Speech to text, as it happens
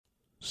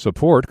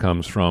Support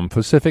comes from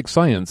Pacific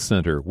Science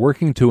Center,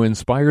 working to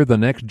inspire the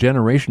next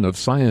generation of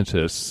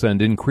scientists and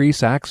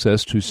increase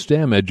access to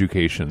STEM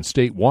education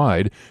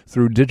statewide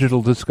through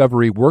digital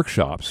discovery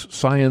workshops,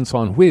 science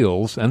on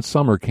wheels, and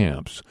summer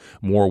camps.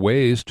 More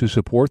ways to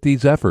support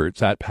these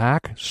efforts at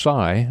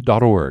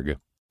pacsci.org.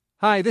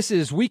 Hi, this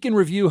is Week in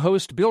Review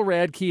host Bill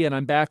Radke, and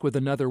I'm back with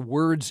another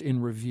Words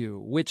in Review,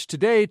 which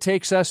today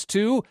takes us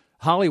to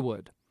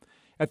Hollywood.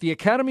 At the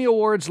Academy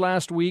Awards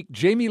last week,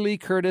 Jamie Lee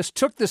Curtis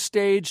took the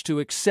stage to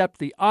accept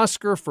the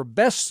Oscar for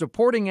Best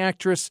Supporting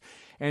Actress,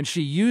 and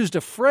she used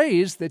a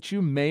phrase that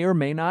you may or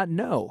may not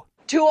know.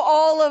 To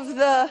all of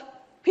the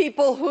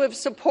people who have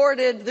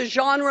supported the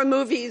genre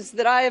movies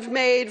that I have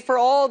made for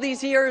all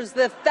these years,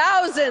 the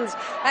thousands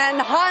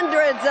and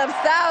hundreds of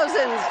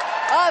thousands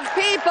of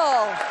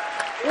people,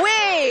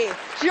 we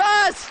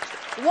just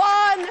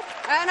won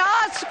an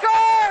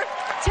Oscar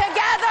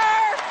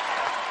together!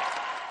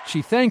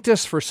 She thanked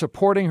us for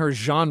supporting her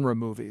genre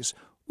movies,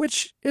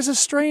 which is a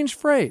strange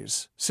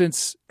phrase,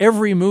 since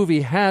every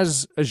movie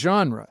has a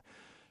genre.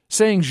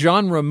 Saying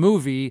genre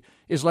movie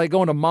is like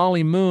going to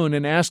Molly Moon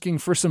and asking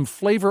for some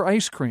flavor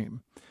ice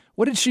cream.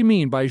 What did she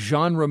mean by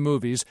genre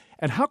movies,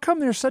 and how come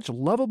they're such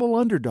lovable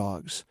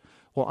underdogs?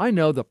 Well, I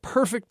know the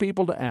perfect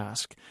people to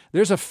ask.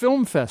 There's a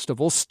film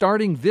festival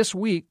starting this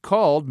week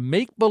called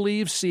Make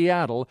Believe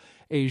Seattle,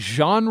 a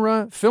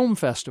genre film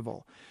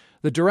festival.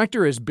 The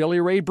director is Billy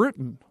Ray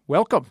Bruton.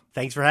 Welcome.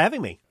 Thanks for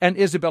having me. And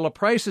Isabella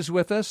Price is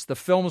with us, the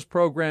films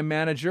program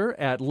manager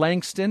at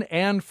Langston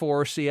and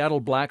for Seattle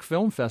Black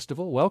Film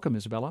Festival. Welcome,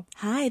 Isabella.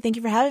 Hi, thank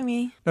you for having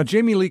me. Now,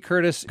 Jamie Lee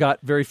Curtis got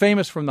very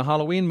famous from the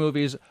Halloween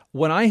movies.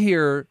 When I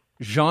hear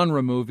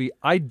genre movie,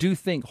 I do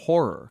think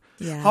horror.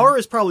 Yeah. Horror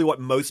is probably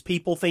what most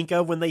people think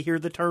of when they hear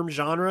the term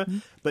genre,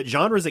 but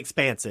genre is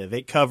expansive.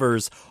 It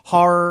covers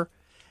horror,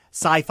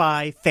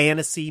 sci-fi,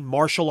 fantasy,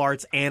 martial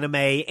arts, anime,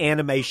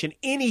 animation,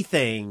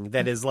 anything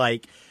that is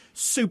like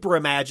super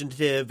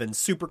imaginative and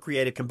super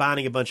creative,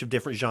 combining a bunch of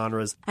different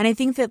genres. And I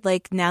think that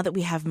like now that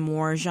we have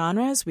more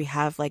genres, we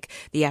have like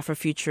the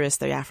Afrofuturist,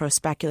 the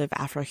Afro-speculative,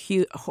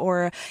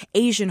 Afro-horror,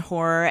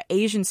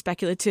 Asian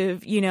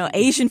speculative,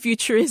 Asian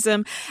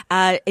futurism,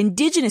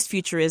 indigenous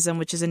futurism,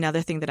 which is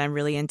another thing that I'm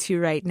really into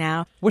right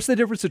now. What's the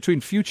difference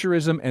between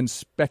futurism and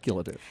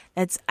speculative?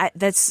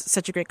 That's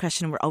such a great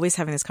question. We're always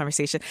having this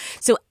conversation.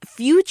 So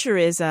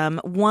futurism,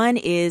 one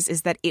is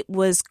that it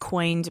was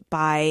coined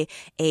by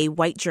a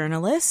white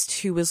journalist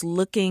who was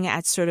looking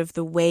at sort of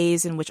the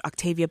ways in which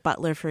Octavia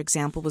Butler, for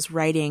example, was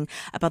writing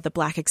about the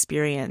Black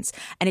experience.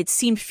 And it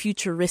seemed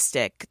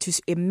futuristic to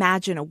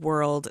imagine a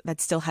world that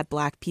still had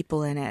Black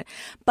people in it.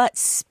 But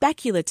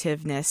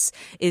speculativeness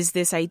is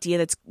this idea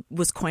that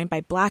was coined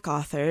by Black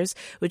authors,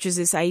 which is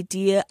this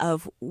idea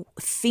of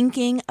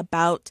thinking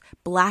about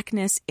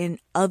Blackness in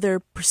other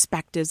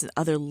perspectives and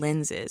other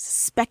lenses,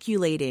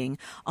 speculating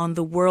on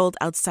the world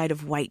outside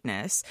of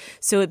whiteness.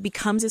 So it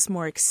becomes this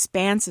more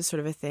expansive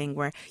sort of a thing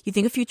where you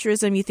think of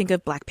futurism, you think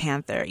of Black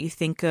Panther, you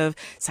think of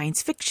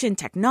science fiction,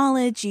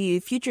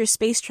 technology, future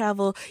space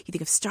travel, you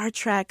think of Star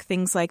Trek,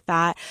 things like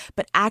that.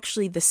 But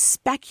actually the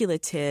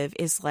speculative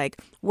is like,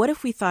 what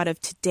if we thought of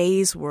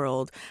today's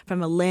world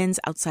from a lens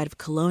outside of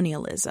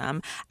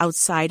colonialism,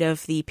 outside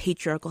of the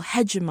patriarchal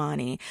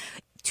hegemony?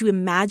 To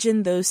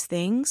imagine those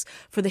things,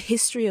 for the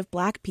history of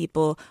Black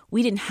people,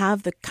 we didn't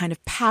have the kind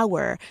of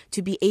power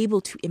to be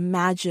able to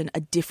imagine a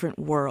different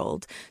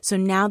world. So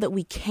now that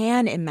we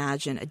can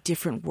imagine a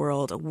different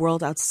world, a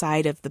world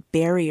outside of the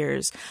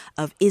barriers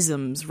of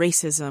isms,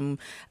 racism,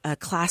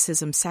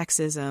 classism,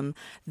 sexism,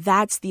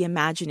 that's the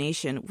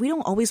imagination. We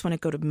don't always want to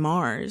go to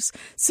Mars.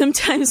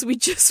 Sometimes we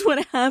just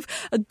want to have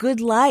a good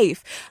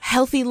life,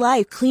 healthy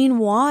life, clean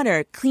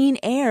water, clean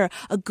air,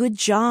 a good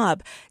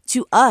job.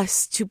 To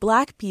us, to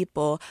Black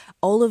people,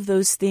 all of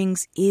those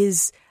things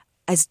is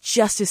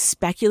just as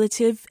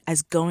speculative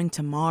as going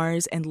to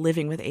Mars and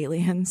living with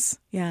aliens.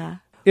 Yeah.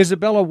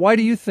 Isabella, why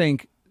do you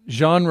think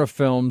genre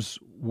films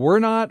were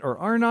not or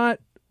are not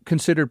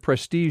considered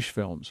prestige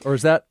films? Or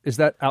is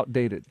that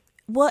outdated?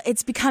 Well,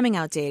 it's becoming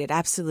outdated,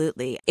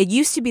 absolutely. It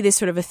used to be this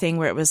sort of a thing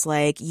where it was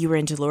like you were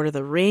into Lord of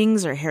the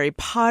Rings or Harry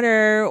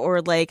Potter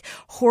or like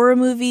horror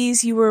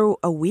movies. You were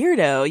a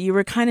weirdo. You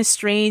were kind of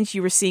strange.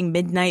 You were seeing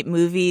midnight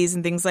movies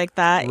and things like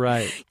that.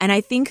 Right. And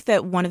I think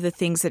that one of the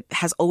things that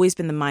has always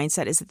been the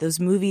mindset is that those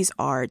movies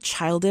are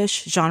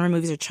childish. Genre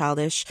movies are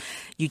childish.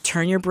 You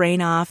turn your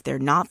brain off. They're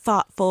not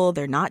thoughtful.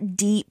 They're not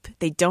deep.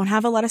 They don't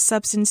have a lot of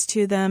substance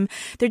to them.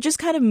 They're just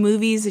kind of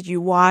movies that you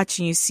watch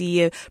and you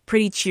see a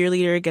pretty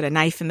cheerleader get a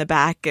knife in the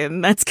back,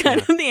 and that's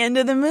kind of the end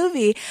of the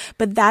movie.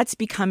 But that's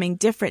becoming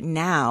different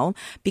now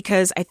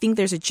because I think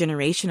there's a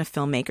generation of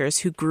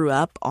filmmakers who grew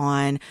up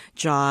on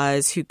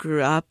Jaws, who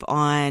grew up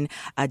on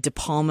De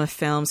Palma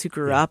films, who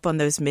grew up on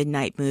those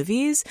midnight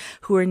movies,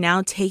 who are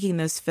now taking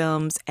those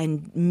films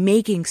and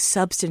making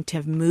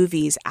substantive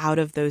movies out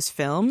of those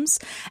films.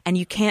 And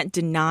you can't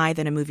deny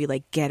that a movie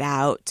like Get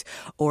Out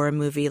or a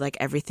movie like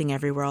Everything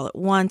Everywhere All at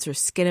Once or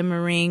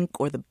Skinamarink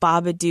or The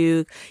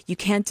Babadook, you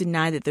can't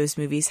deny that those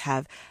movies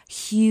have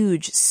huge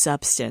huge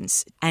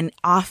substance and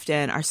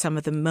often are some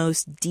of the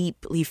most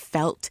deeply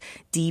felt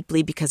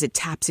deeply because it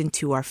taps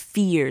into our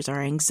fears,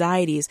 our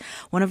anxieties,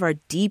 one of our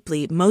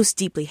most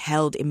deeply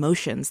held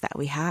emotions that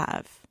we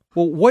have.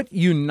 Well, what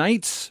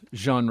unites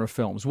genre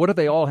films? What do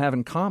they all have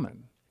in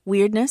common?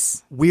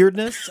 Weirdness.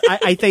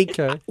 I think,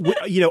 Okay.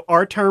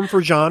 Our term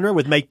for genre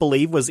with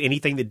make-believe was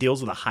anything that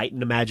deals with a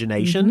heightened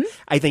imagination.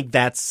 I think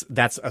that's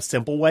a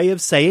simple way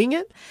of saying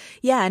it.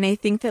 Yeah, and I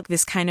think that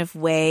this kind of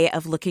way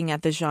of looking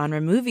at the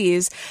genre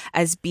movies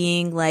as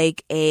being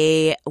like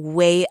a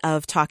way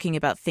of talking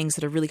about things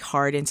that are really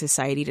hard in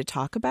society to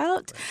talk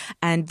about,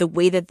 and the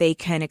way that they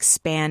can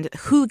expand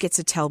who gets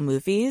to tell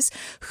movies,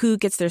 who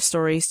gets their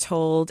stories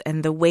told,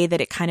 and the way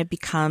that it kind of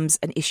becomes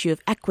an issue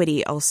of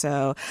equity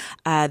also.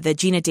 The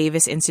Gina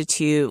Davis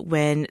Institute,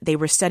 when they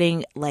were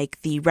studying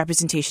like the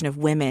representation of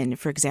women,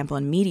 for example,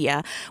 in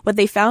media, what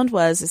they found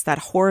is that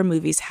horror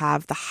movies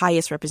have the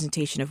highest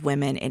representation of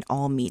women in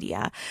all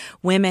media.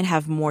 Women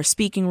have more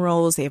speaking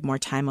roles. They have more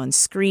time on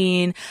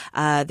screen.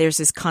 There's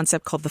this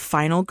concept called the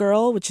final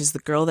girl, which is the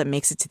girl that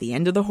makes it to the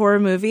end of the horror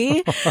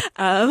movie.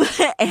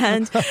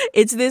 And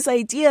it's this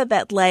idea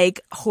that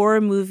like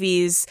horror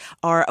movies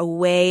are a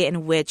way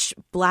in which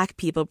Black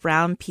people,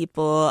 brown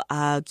people,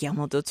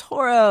 Guillermo del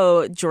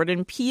Toro,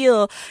 Jordan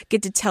Peele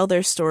get to tell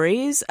their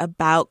stories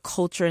about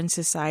culture and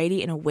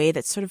society in a way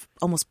that's sort of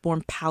almost more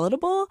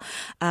palatable.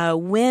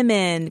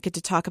 Women get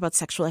to talk about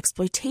sexual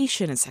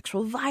exploitation and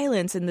sexual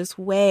violence in this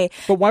way.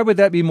 But why would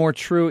that be more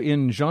true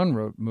in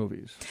genre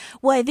movies?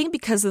 Well, I think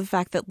because of the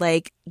fact that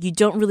like you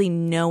don't really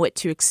know what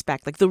to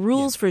expect. Like the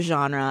rules for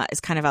genre is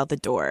kind of out the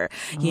door,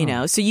 you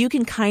know. So you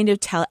can kind of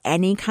tell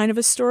any kind of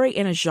a story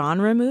in a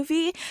genre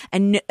movie,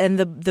 and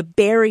the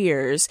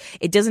barriers.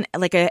 It doesn't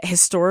like a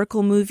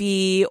historical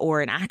movie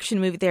or an action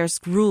movie. There's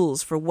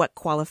rules for what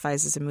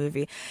qualifies as a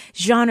movie.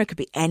 Genre could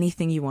be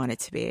anything you want it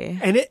to be.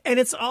 And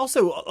it's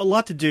also a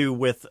lot to do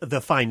with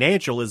the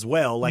financial as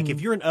well. Like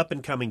if you're an up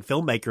and coming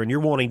filmmaker and you're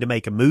wanting to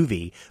make a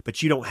movie,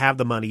 but you don't have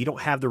the money, you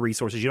don't have the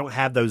resources, you don't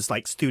have those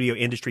like studio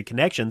industry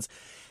connections,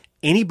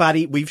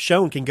 anybody we've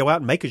shown can go out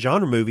and make a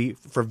genre movie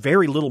for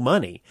very little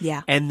money.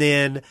 Yeah. And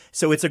then,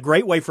 so it's a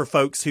great way for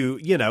folks who,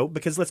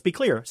 because let's be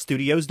clear,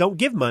 studios don't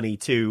give money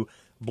to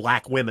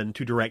Black women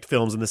to direct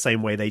films in the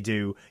same way they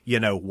do,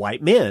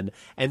 white men.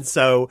 And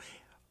so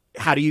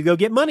how do you go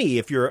get money?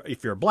 If you're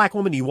a Black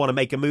woman, you want to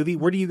make a movie,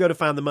 where do you go to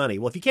find the money?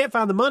 Well, if you can't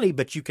find the money,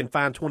 but you can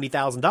find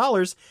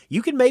 $20,000,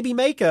 you can maybe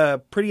make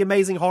a pretty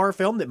amazing horror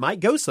film that might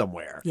go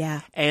somewhere.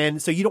 Yeah.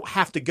 And so you don't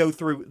have to go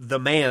through the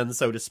man,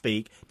 so to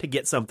speak, to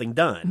get something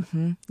done.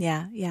 Mm-hmm.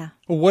 Yeah, yeah.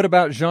 Well, what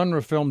about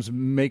genre films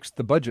makes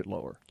the budget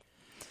lower?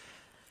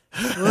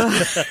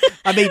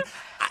 I mean,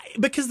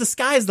 because the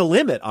sky is the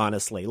limit,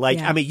 honestly. Like,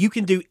 Yeah. I mean, you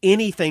can do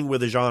anything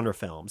with a genre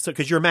film. So,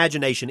 because your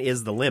imagination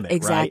is the limit,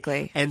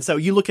 Exactly. right? And so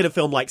you look at a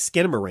film like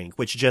Skinamarink,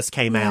 which just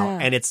came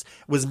out, and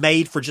was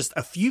made for just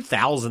a few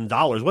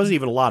 $1,000s. It wasn't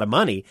even a lot of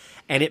money.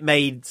 And it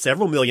made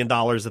several $1 million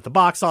at the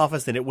box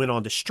office. Then it went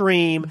on to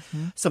stream.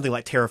 Something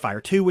like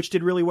Terrifier 2, which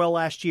did really well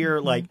last year.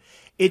 Like,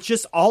 it's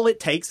just all it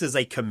takes is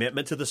a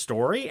commitment to the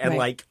story and Right.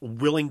 like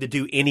willing to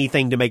do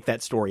anything to make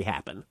that story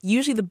happen.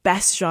 Usually the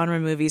best genre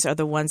movies are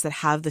the ones that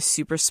have the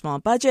super small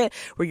budget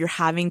where you're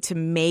having to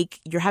make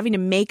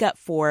up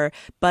for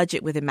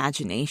budget with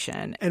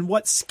imagination. And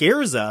what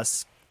scares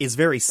us is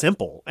very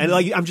simple. And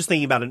like, I'm just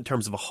thinking about it in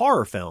terms of a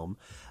horror film.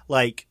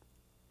 Like,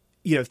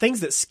 things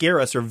that scare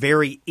us are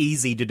very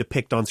easy to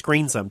depict on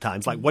screen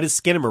sometimes. Like, what is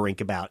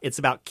Skinamarink about? It's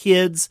about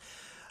kids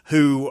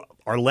who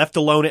are left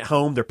alone at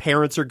home. Their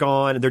parents are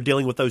gone, and they're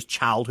dealing with those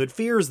childhood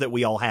fears that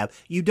we all have.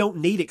 You don't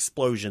need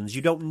explosions.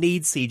 You don't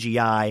need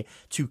CGI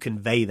to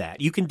convey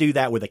that. You can do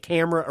that with a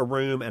camera, a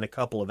room, and a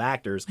couple of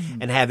actors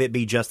and have it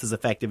be just as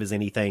effective as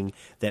anything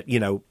that,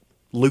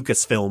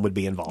 Lucasfilm would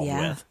be involved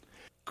with.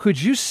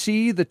 Could you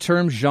see the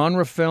term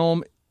genre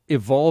film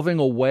evolving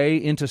away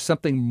into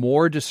something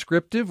more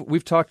descriptive?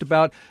 We've talked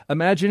about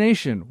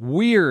imagination,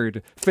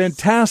 weird,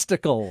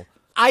 fantastical.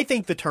 I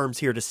think the term's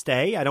here to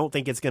stay. I don't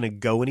think it's going to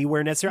go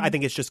anywhere necessarily. I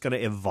think it's just going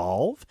to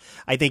evolve.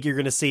 I think you're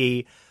going to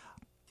see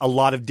a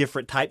lot of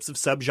different types of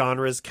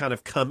subgenres kind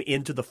of come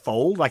into the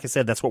fold. Like I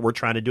said, that's what we're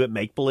trying to do at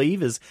Make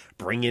Believe, is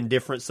bring in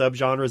different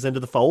subgenres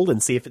into the fold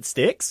and see if it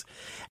sticks.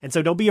 And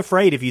so don't be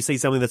afraid if you see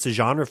something that's a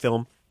genre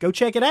film. Go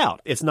check it out.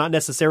 It's not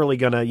necessarily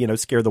going to,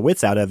 scare the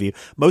wits out of you.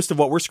 Most of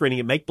what we're screening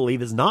at Make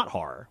Believe is not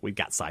horror. We've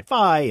got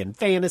sci-fi and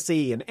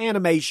fantasy and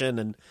animation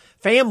and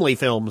family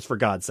films, for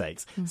God's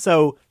sakes.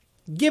 So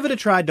give it a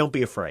try. Don't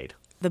be afraid.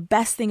 The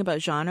best thing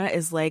about genre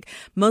is like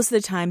most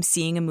of the time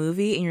seeing a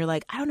movie and you're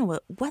like, I don't know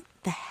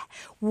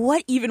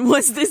what even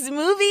was this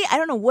movie? I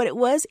don't know what it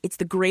was. It's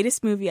the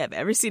greatest movie I've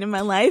ever seen in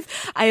my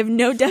life. I have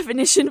no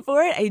definition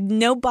for it. I have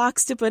no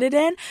box to put it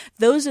in.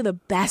 Those are the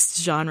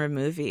best genre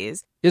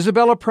movies.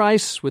 Isabella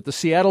Price with the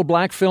Seattle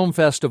Black Film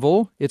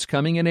Festival. It's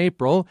coming in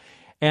April.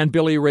 And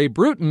Billy Ray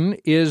Bruton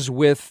is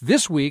with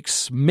this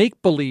week's Make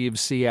Believe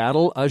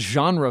Seattle, a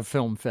genre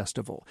film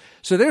festival.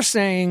 So they're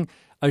saying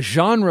a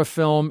genre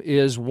film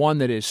is one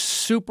that is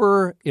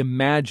super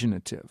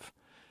imaginative.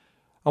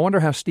 I wonder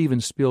how Steven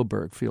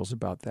Spielberg feels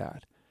about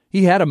that.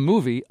 He had a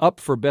movie up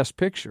for Best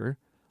Picture,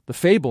 The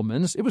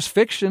Fabelmans. It was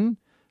fiction,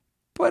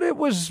 but it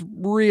was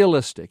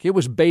realistic. It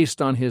was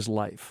based on his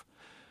life.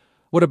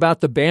 What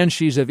about The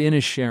Banshees of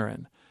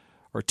Inisherin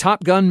or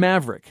Top Gun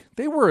Maverick?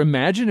 They were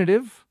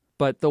imaginative,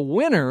 but the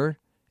winner,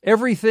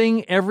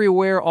 Everything,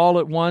 Everywhere, All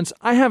at Once,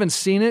 I haven't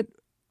seen it,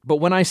 but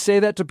when I say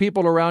that to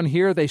people around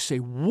here, they say,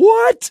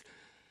 "What?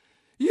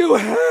 You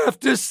have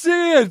to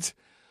see it!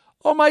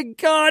 Oh my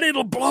God,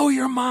 it'll blow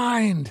your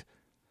mind!"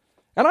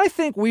 And I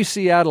think we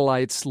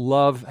Seattleites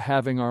love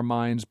having our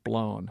minds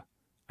blown.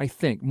 I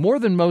think, more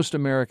than most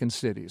American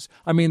cities.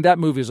 I mean, that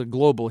movie is a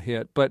global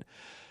hit, but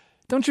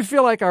don't you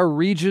feel like our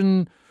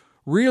region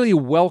really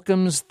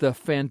welcomes the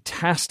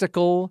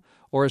fantastical,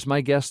 or as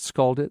my guests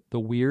called it, the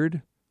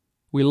weird?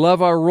 We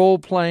love our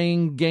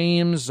role-playing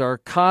games, our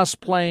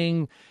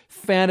cosplaying,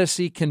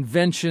 fantasy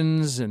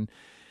conventions, and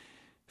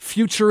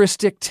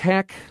futuristic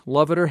tech,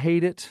 love it or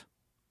hate it.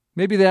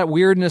 Maybe that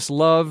weirdness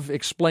love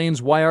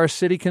explains why our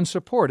city can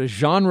support a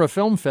genre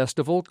film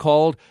festival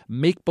called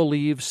Make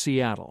Believe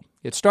Seattle.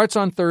 It starts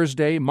on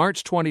Thursday,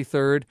 March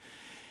 23rd,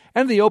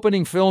 and the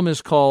opening film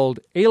is called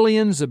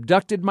Aliens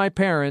Abducted My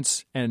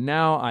Parents, and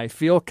Now I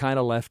Feel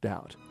Kinda Left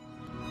Out.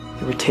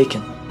 You were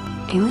taken.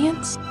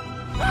 Aliens?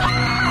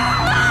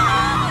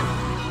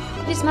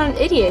 He's not an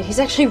idiot. He's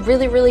actually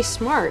really, really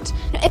smart.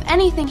 If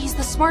anything, he's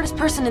the smartest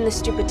person in this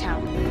stupid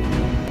town.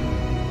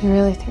 You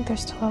really think they're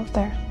still out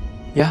there?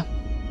 Yeah,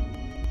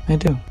 I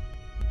do.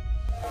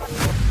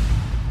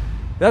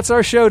 That's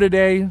our show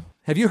today.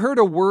 Have you heard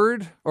a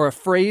word or a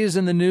phrase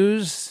in the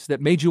news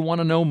that made you want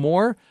to know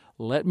more?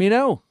 Let me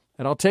know,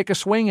 and I'll take a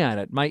swing at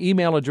it. My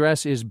email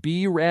address is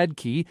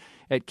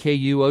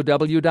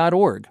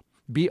bradke@kuow.org.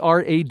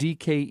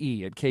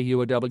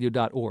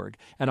 BRADKE@KUOW.org.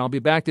 And I'll be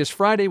back this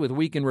Friday with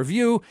Week in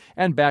Review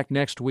and back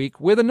next week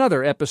with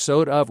another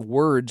episode of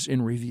Words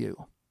in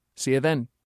Review. See you then.